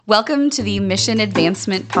Welcome to the Mission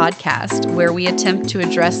Advancement Podcast, where we attempt to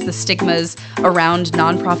address the stigmas around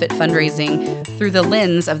nonprofit fundraising through the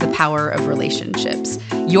lens of the power of relationships.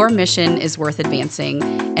 Your mission is worth advancing,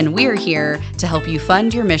 and we're here to help you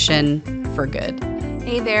fund your mission for good.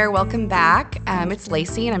 Hey there, welcome back. It's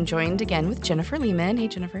Lacey, and I'm joined again with Jennifer Lehman. Hey,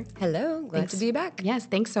 Jennifer. Hello, glad to be back. Yes,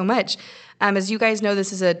 thanks so much. As you guys know,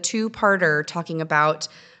 this is a two-parter talking about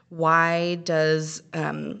why does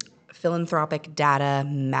philanthropic data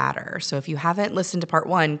matter. So if you haven't listened to part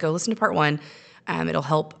one, go listen to part one. It'll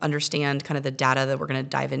help understand kind of the data that we're going to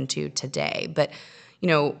dive into today. But, you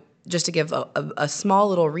know, just to give a small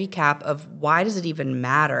little recap of why does it even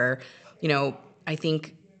matter, you know, I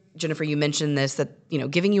think, Jennifer, you mentioned this, that, you know,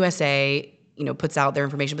 Giving USA, you know, puts out their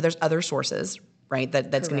information, but there's other sources, right,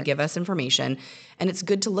 that's going to give us information. And it's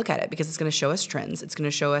good to look at it because it's going to show us trends. It's going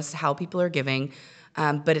to show us how people are giving,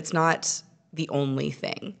 but it's not the only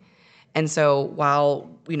thing. And so while,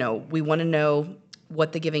 you know, we want to know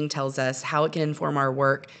what the giving tells us, how it can inform our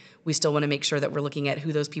work, we still want to make sure that we're looking at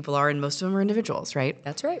who those people are, and most of them are individuals, right?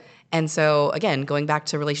 That's right. And so, again, going back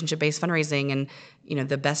to relationship-based fundraising and, you know,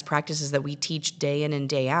 the best practices that we teach day in and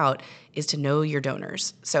day out is to know your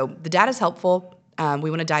donors. So the data is helpful. We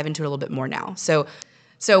want to dive into it a little bit more now. So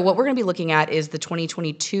what we're going to be looking at is the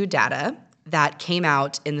 2022 data that came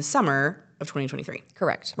out in the summer of 2023.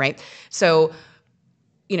 Correct. Right? So,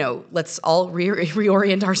 you know, let's all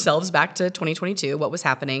reorient ourselves back to 2022, what was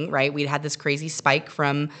happening, right? We'd had this crazy spike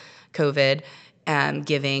from COVID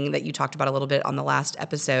giving that you talked about a little bit on the last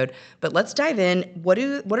episode. But let's dive in. What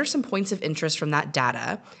are some points of interest from that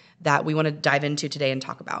data that we want to dive into today and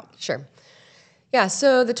talk about? Sure. Yeah,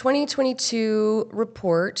 so the 2022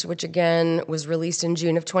 report, which again was released in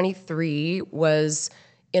June of 23, was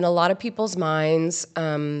in a lot of people's minds,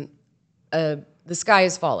 the sky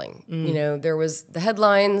is falling. You know, there was the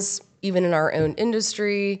headlines, even in our own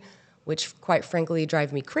industry, which quite frankly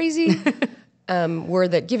drive me crazy, were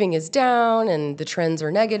that giving is down and the trends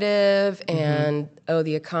are negative and,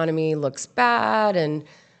 the economy looks bad and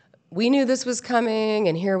we knew this was coming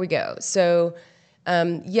and here we go. So,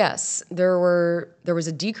 yes, there was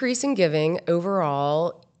a decrease in giving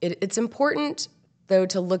overall. It's important, though,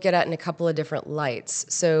 to look at it in a couple of different lights.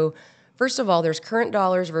 So, first of all, there's current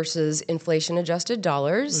dollars versus inflation-adjusted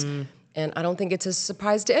dollars. And I don't think it's a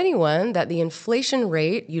surprise to anyone that the inflation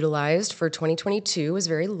rate utilized for 2022 was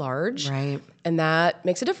very large. Right. And that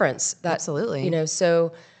makes a difference. Absolutely. You know,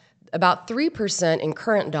 so about 3% in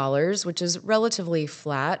current dollars, which is relatively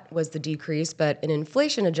flat, was the decrease. But in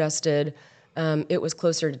inflation-adjusted, it was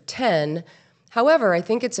closer to 10. However, I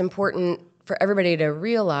think it's important for everybody to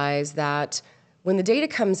realize that when the data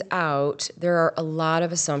comes out, there are a lot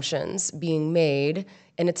of assumptions being made,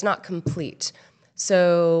 and it's not complete.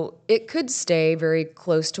 So it could stay very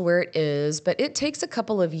close to where it is, but it takes a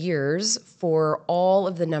couple of years for all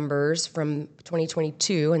of the numbers from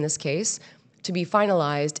 2022, in this case, to be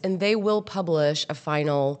finalized, and they will publish a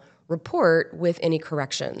final report with any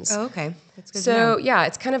corrections. Oh, okay. That's good So, to know. yeah,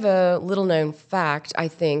 it's kind of a little-known fact, I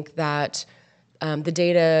think, that the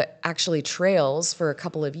data actually trails for a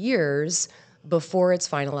couple of years before it's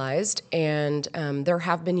finalized, and there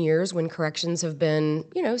have been years when corrections have been,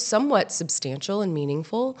 you know, somewhat substantial and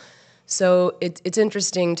meaningful. So it's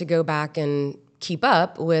interesting to go back and keep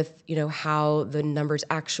up with, you know, how the numbers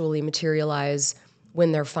actually materialize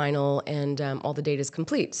when they're final and all the data is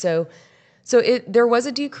complete. So there was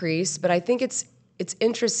a decrease, but I think it's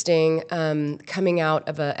interesting coming out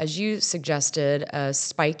of as you suggested, a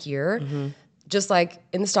spike year. Just like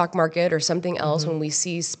in the stock market or something else, when we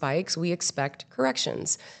see spikes, we expect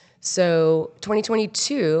corrections. So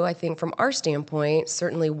 2022, I think from our standpoint,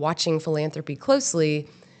 certainly watching philanthropy closely,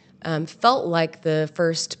 felt like the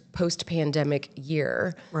first post-pandemic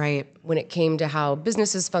year. Right. When it came to how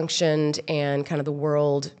businesses functioned and kind of the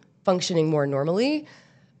world functioning more normally.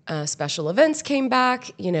 Special events came back,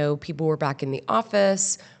 you know, people were back in the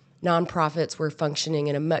office. Nonprofits were functioning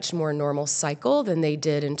in a much more normal cycle than they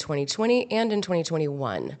did in 2020 and in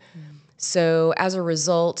 2021. So as a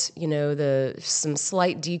result, you know, some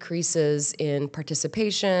slight decreases in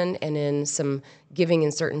participation and in some giving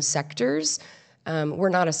in certain sectors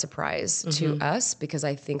were not a surprise to us, because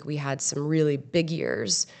I think we had some really big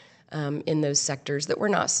years in those sectors that were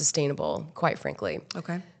not sustainable, quite frankly.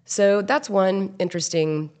 Okay. So that's one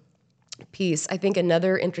interesting piece. I think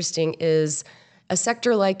another interesting is a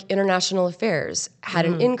sector like international affairs had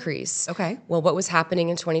an increase. Okay. Well, what was happening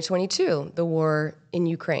in 2022? The war in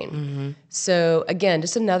Ukraine. So again,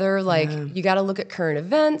 just another, you got to look at current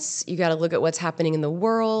events. You got to look at what's happening in the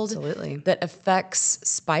world. Absolutely. That affects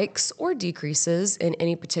spikes or decreases in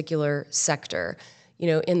any particular sector.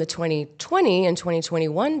 in the 2020 and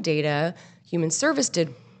 2021 data, human service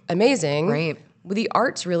did amazing. Right. The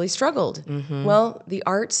arts really struggled. Well, the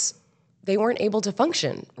arts, they weren't able to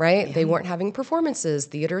function, right? Yeah. They weren't having performances.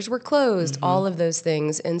 Theaters were closed, all of those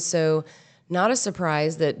things. And so not a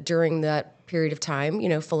surprise that during that period of time,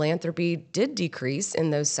 philanthropy did decrease in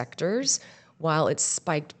those sectors while it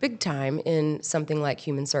spiked big time in something like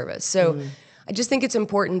human service. So I just think it's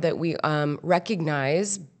important that we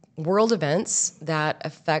recognize world events that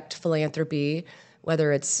affect philanthropy,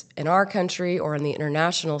 whether it's in our country or on the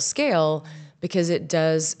international scale, because it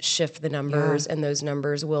does shift the numbers, and those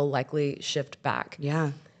numbers will likely shift back.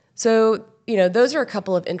 Yeah. So, those are a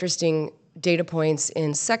couple of interesting data points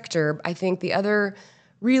in sector. I think the other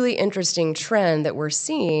really interesting trend that we're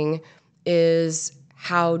seeing is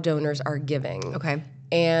how donors are giving. Okay.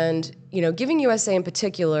 And, Giving USA in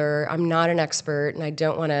particular, I'm not an expert and I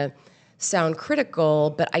don't want to sound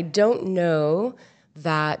critical, but I don't know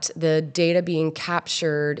that the data being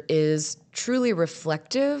captured is truly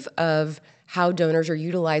reflective of how donors are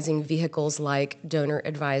utilizing vehicles like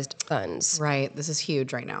donor-advised funds. Right. This is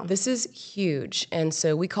huge right now. This is huge. And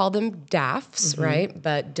so we call them DAFs, right?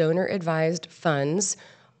 But donor-advised funds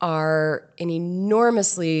are an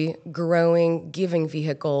enormously growing giving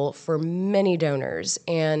vehicle for many donors.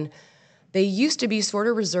 And they used to be sort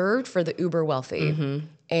of reserved for the uber wealthy.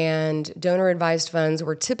 And donor-advised funds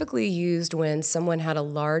were typically used when someone had a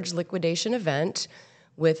large liquidation event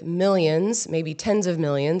with millions, maybe tens of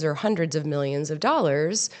millions or hundreds of millions of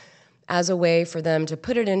dollars, as a way for them to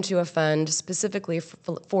put it into a fund specifically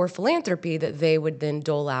for philanthropy that they would then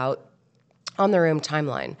dole out on their own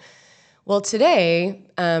timeline. Well, today,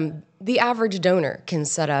 the average donor can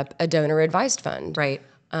set up a donor-advised fund. Right.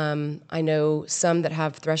 I know some that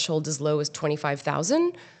have thresholds as low as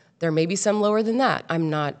 $25,000. There may be some lower than that.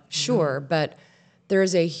 I'm not sure, but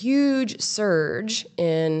there's a huge surge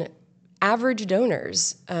in average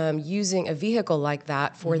donors using a vehicle like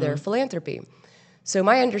that for their philanthropy. So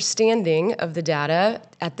my understanding of the data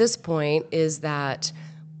at this point is that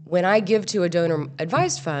when I give to a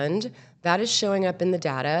donor-advised fund, that is showing up in the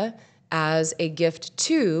data as a gift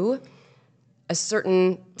to a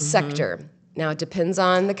certain sector. Now, it depends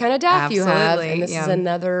on the kind of DAF you have, and this is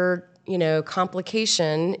another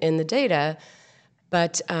complication in the data.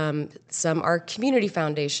 But some are community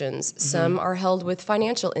foundations, some are held with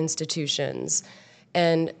financial institutions.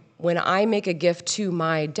 And when I make a gift to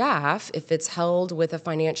my DAF, if it's held with a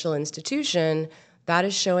financial institution, that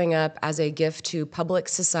is showing up as a gift to public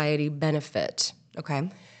society benefit. Okay.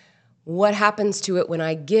 What happens to it when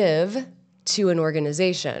I give to an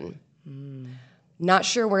organization? Not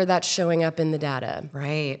sure where that's showing up in the data.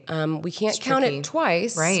 Right. We can't count it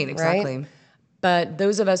twice. Right, exactly. Right? But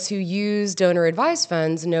those of us who use donor-advised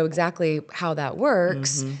funds know exactly how that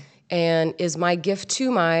works. And is my gift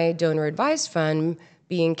to my donor-advised fund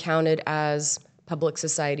being counted as public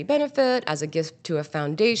society benefit, as a gift to a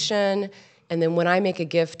foundation? And then when I make a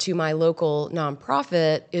gift to my local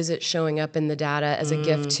nonprofit, is it showing up in the data as a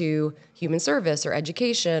gift to human service or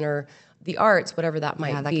education or the arts, whatever that might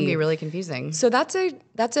be? Yeah, that can be really confusing. So that's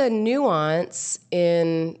a nuance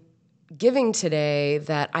in giving today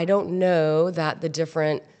that I don't know that the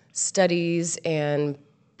different studies and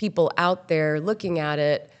people out there looking at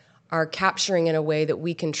it are capturing in a way that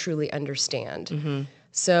we can truly understand.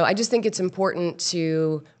 So I just think it's important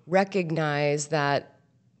to recognize that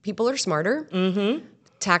people are smarter.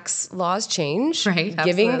 Tax laws change. Right,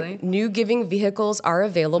 absolutely. New giving vehicles are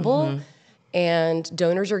available. And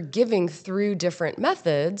donors are giving through different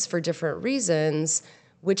methods for different reasons,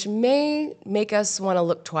 which may make us want to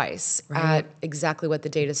look twice at exactly what the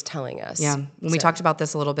data is telling us. Yeah. We talked about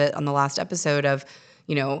this a little bit on the last episode of,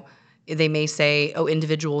 they may say, oh,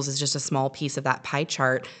 individuals is just a small piece of that pie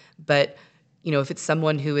chart. But, if it's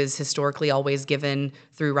someone who is historically always given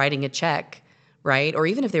through writing a check, right? Or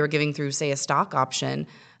even if they were giving through, say, a stock option,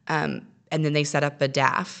 and then they set up a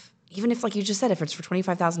DAF, even if, like you just said, if it's for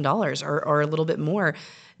 $25,000 or a little bit more,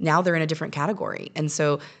 now they're in a different category. And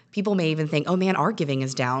so people may even think, oh man, our giving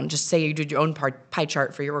is down. Just say you did your own pie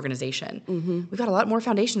chart for your organization. We've got a lot more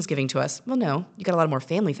foundations giving to us. Well, no, you got a lot more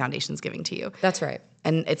family foundations giving to you. That's right.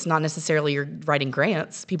 And it's not necessarily you're writing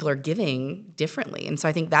grants. People are giving differently. And so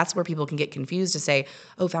I think that's where people can get confused to say,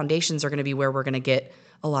 oh, foundations are going to be where we're going to get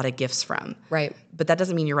a lot of gifts from. Right. But that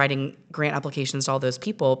doesn't mean you're writing grant applications to all those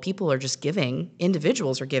people. People are just giving.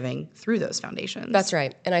 Individuals are giving through those foundations. That's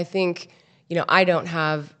right. And I think, I don't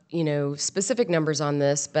have, specific numbers on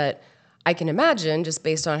this, but I can imagine just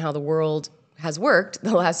based on how the world has worked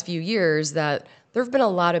the last few years that there have been a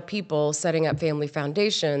lot of people setting up family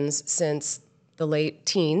foundations since the late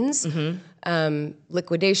teens.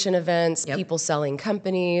 liquidation events, Yep. people selling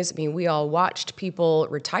companies. I mean, we all watched people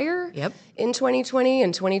retire Yep. in 2020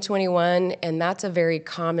 and 2021, and that's a very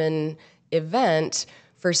common event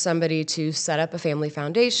for somebody to set up a family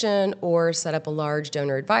foundation or set up a large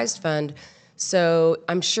donor-advised fund. So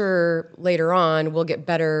I'm sure later on we'll get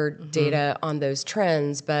better data on those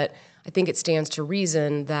trends, but I think it stands to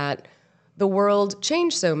reason that the world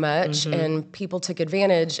changed so much and people took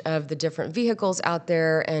advantage of the different vehicles out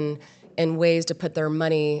there and ways to put their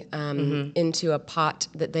money into a pot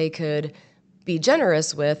that they could be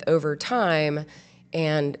generous with over time.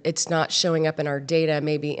 And it's not showing up in our data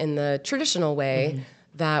maybe in the traditional way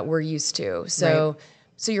that we're used to. So,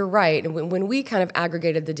 so you're right. And when we kind of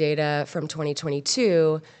aggregated the data from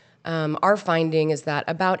 2022, our finding is that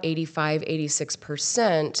about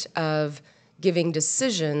 86% of giving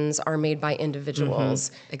decisions are made by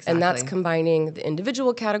individuals. Exactly. And that's combining the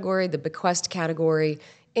individual category, the bequest category,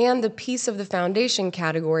 and the piece of the foundation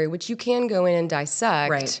category, which you can go in and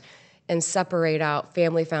dissect and separate out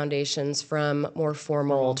family foundations from more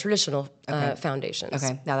formal, traditional foundations.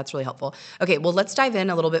 Okay, now that's really helpful. Okay, well, let's dive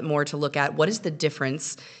in a little bit more to look at what is the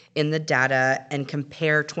difference in the data and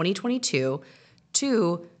compare 2022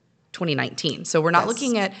 to 2019. So we're not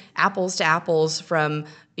looking at apples to apples from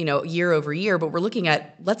year over year, but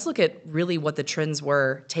let's look at really what the trends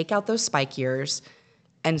were. Take out those spike years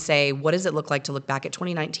and say, what does it look like to look back at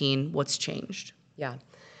 2019? What's changed? Yeah.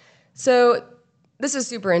 So this is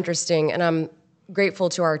super interesting, and I'm grateful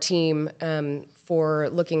to our team for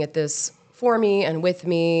looking at this for me and with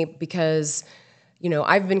me because,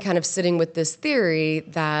 I've been kind of sitting with this theory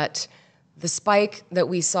that the spike that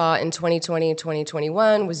we saw in 2020 and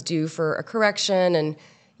 2021 was due for a correction. And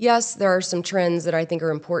yes, there are some trends that I think are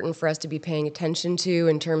important for us to be paying attention to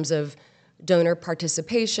in terms of donor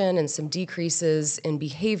participation and some decreases in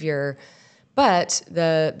behavior. But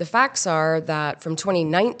the facts are that from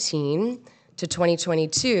 2019 to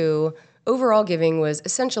 2022, overall giving was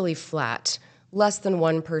essentially flat, less than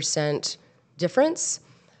 1% difference.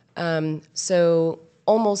 So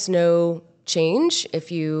almost no change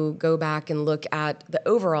if you go back and look at the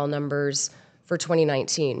overall numbers for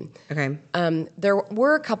 2019. Okay. There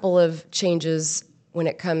were a couple of changes when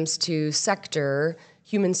it comes to sector.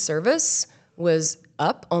 Human service was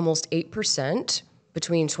up almost 8%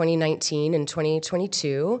 between 2019 and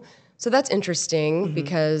 2022. So that's interesting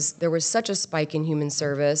because there was such a spike in human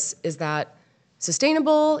service. Is that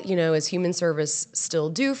sustainable? Is human service still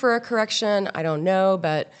due for a correction? I don't know,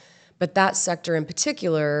 but that sector in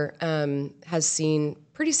particular has seen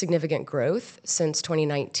pretty significant growth since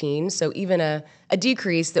 2019. So even a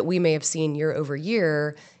decrease that we may have seen year over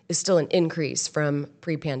year is still an increase from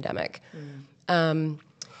pre-pandemic.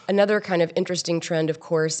 Another kind of interesting trend, of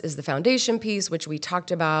course, is the foundation piece, which we talked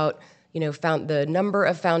about. The number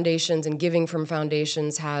of foundations and giving from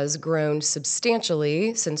foundations has grown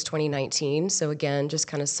substantially since 2019. So again, just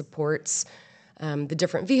kind of supports the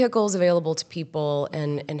different vehicles available to people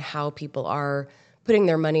and how people are putting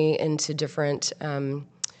their money into different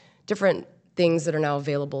things that are now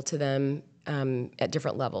available to them at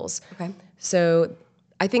different levels. Okay. So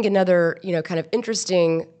I think another kind of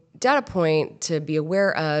interesting data point to be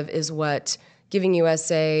aware of is what Giving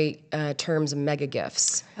USA terms mega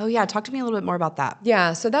gifts. Oh yeah, talk to me a little bit more about that.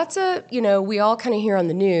 Yeah, so that's we all kind of hear on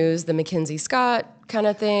the news the Mackenzie Scott kind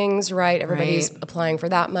of things, right? Everybody's applying for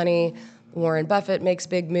that money. Warren Buffett makes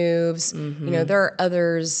big moves. There are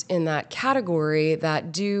others in that category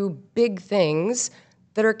that do big things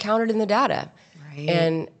that are counted in the data. Right.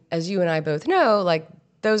 And as you and I both know,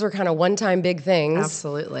 those are kind of one-time big things.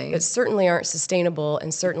 Absolutely. That certainly aren't sustainable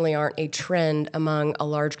and certainly aren't a trend among a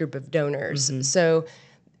large group of donors. So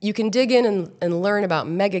you can dig in and learn about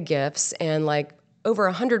mega gifts and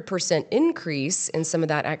over 100% increase in some of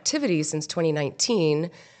that activity since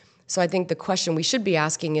 2019. So I think the question we should be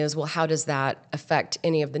asking is, well, how does that affect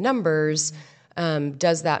any of the numbers?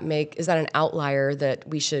 Is that an outlier that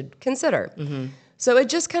we should consider? So it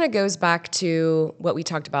just kind of goes back to what we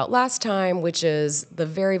talked about last time, which is the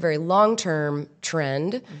very, very long-term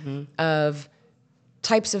trend of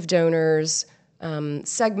types of donors,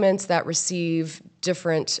 segments that receive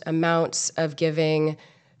different amounts of giving.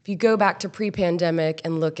 If you go back to pre-pandemic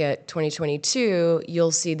and look at 2022,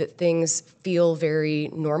 you'll see that things feel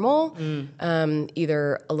very normal,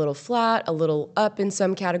 either a little flat, a little up in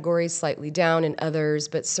some categories, slightly down in others,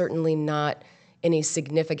 but certainly not any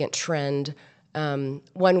significant trend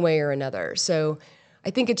one way or another. So I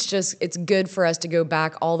think it's good for us to go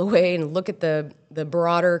back all the way and look at the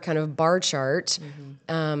broader kind of bar chart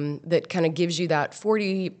that kind of gives you that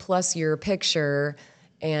 40-plus year picture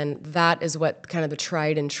And that is what kind of the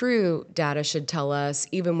tried and true data should tell us,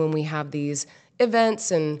 even when we have these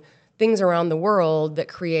events and things around the world that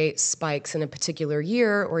create spikes in a particular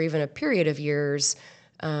year or even a period of years,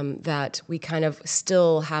 that we kind of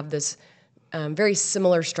still have this very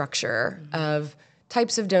similar structure of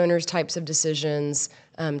types of donors, types of decisions,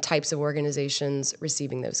 types of organizations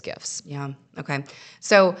receiving those gifts. Yeah. Okay.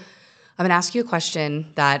 So I'm going to ask you a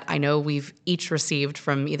question that I know we've each received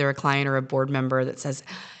from either a client or a board member that says,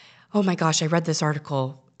 oh my gosh, I read this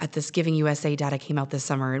article at this Giving USA data came out this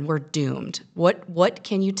summer and we're doomed. What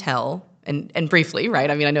can you tell? And briefly,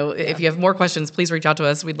 right? I mean, I know if you have more questions, please reach out to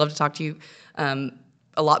us. We'd love to talk to you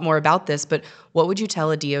a lot more about this, but what would you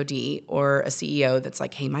tell a DOD or a CEO that's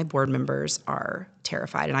like, hey, my board members are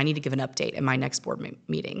terrified and I need to give an update in my next board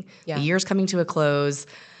meeting. Yeah. The year's coming to a close.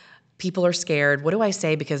 People are scared. What do I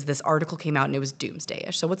say? Because this article came out and it was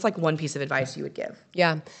doomsday-ish. So what's like one piece of advice you would give?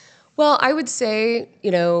 Yeah. Well, I would say,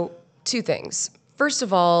 two things. First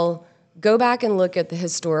of all, go back and look at the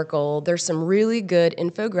historical. There's some really good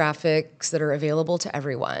infographics that are available to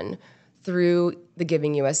everyone through the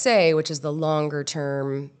Giving USA, which is the longer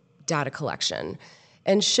term data collection,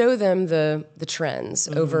 and show them the trends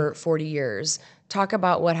over 40 years. Talk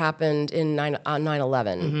about what happened in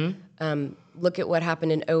 9/11. Look at what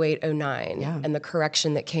happened in 08, 09 and the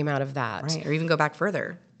correction that came out of that. Right, or even go back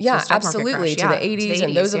further. Yeah, absolutely, to the 80s,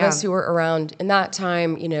 and those of us who were around in that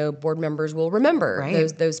time, board members will remember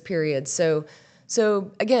those periods.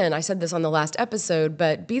 So again, I said this on the last episode,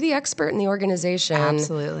 but be the expert in the organization.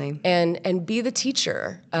 Absolutely. And be the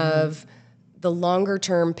teacher of the longer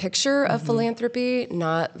term picture of philanthropy,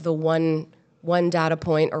 not the one data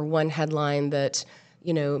point or one headline that,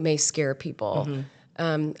 may scare people.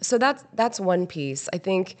 So that's one piece. I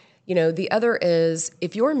think, the other is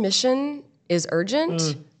if your mission is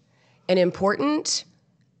urgent and important,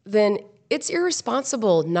 then it's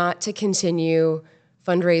irresponsible not to continue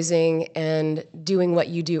fundraising and doing what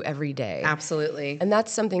you do every day. Absolutely. And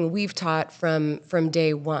that's something we've taught from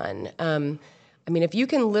day one. If you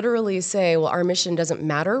can literally say, well, our mission doesn't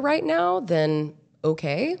matter right now, then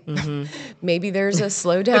okay. Maybe there's a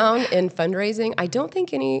slowdown in fundraising. I don't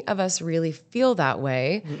think any of us really feel that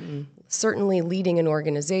way, certainly leading an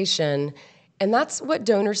organization. And that's what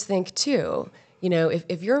donors think too.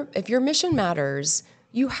 If your mission matters,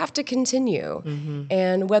 you have to continue.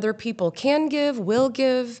 And whether people can give, will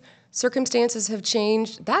give, circumstances have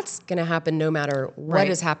changed, that's going to happen no matter what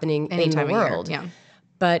is happening in the world. Yeah.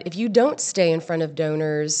 But if you don't stay in front of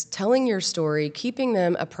donors, telling your story, keeping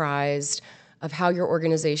them apprised of how your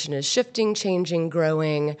organization is shifting, changing,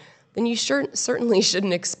 growing, then you certainly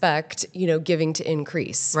shouldn't expect, giving to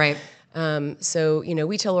increase. Right. So,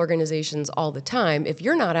 we tell organizations all the time, if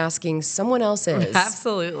you're not asking, someone else is.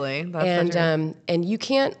 Absolutely. That's and you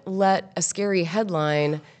can't let a scary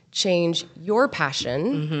headline change your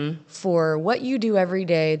passion for what you do every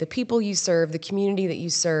day, the people you serve, the community that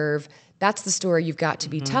you serve. That's the story you've got to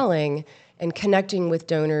be telling, and connecting with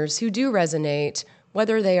donors who do resonate,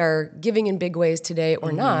 whether they are giving in big ways today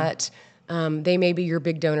or not. They may be your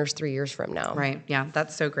big donors 3 years from now. Right. Yeah,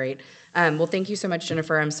 that's so great. Well, thank you so much,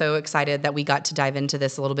 Jennifer. I'm so excited that we got to dive into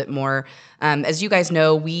this a little bit more. As you guys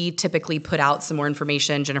know, we typically put out some more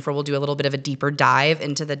information. Jennifer will do a little bit of a deeper dive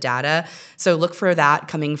into the data. So look for that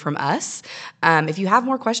coming from us. If you have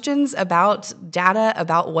more questions about data,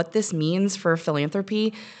 about what this means for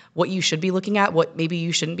philanthropy, what you should be looking at, what maybe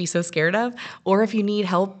you shouldn't be so scared of, or if you need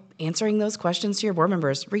help answering those questions to your board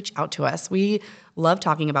members, reach out to us. We love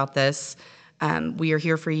talking about this. We are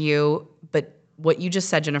here for you. But what you just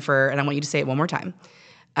said, Jennifer, and I want you to say it one more time,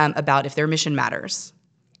 about if their mission matters.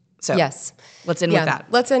 So yes, let's end with that.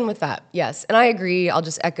 Let's end with that. Yes. And I agree. I'll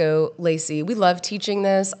just echo Lacey. We love teaching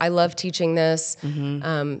this. I love teaching this.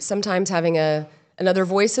 Sometimes having another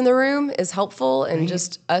voice in the room is helpful, and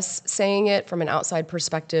just us saying it from an outside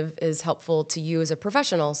perspective is helpful to you as a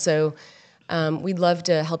professional. So we'd love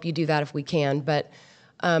to help you do that if we can. But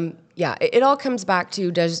it all comes back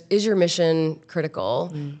to, is your mission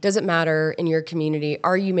critical? Does it matter in your community?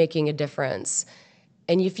 Are you making a difference?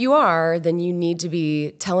 And if you are, then you need to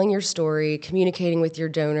be telling your story, communicating with your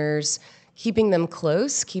donors, keeping them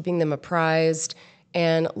close, keeping them apprised,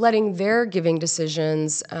 and letting their giving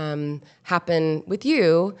decisions happen with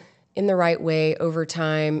you in the right way over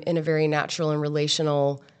time, in a very natural and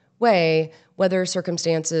relational way, whether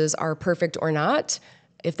circumstances are perfect or not.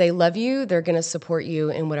 if they love you, they're going to support you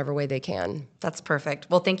in whatever way they can. That's perfect.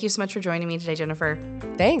 Well, thank you so much for joining me today, Jennifer.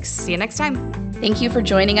 Thanks. See you next time. Thank you for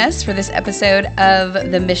joining us for this episode of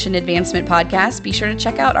the Mission Advancement Podcast. Be sure to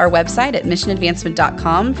check out our website at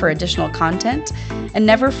missionadvancement.com for additional content. And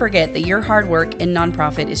never forget that your hard work in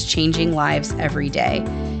nonprofit is changing lives every day.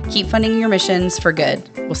 Keep funding your missions for good.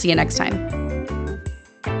 We'll see you next time.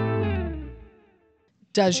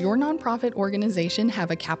 Does your nonprofit organization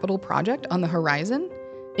have a capital project on the horizon?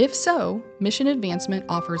 If so, Mission Advancement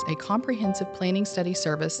offers a comprehensive planning study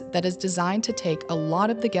service that is designed to take a lot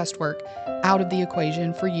of the guesswork out of the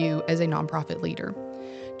equation for you as a nonprofit leader.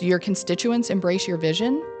 Do your constituents embrace your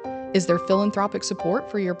vision? Is there philanthropic support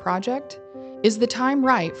for your project? Is the time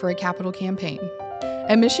right for a capital campaign?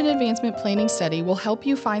 A Mission Advancement Planning Study will help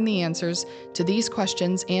you find the answers to these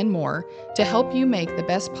questions and more to help you make the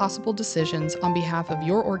best possible decisions on behalf of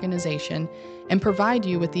your organization and provide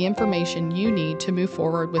you with the information you need to move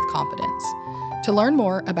forward with confidence. To learn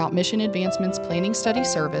more about Mission Advancement's Planning Study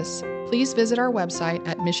service, please visit our website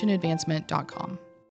at missionadvancement.com.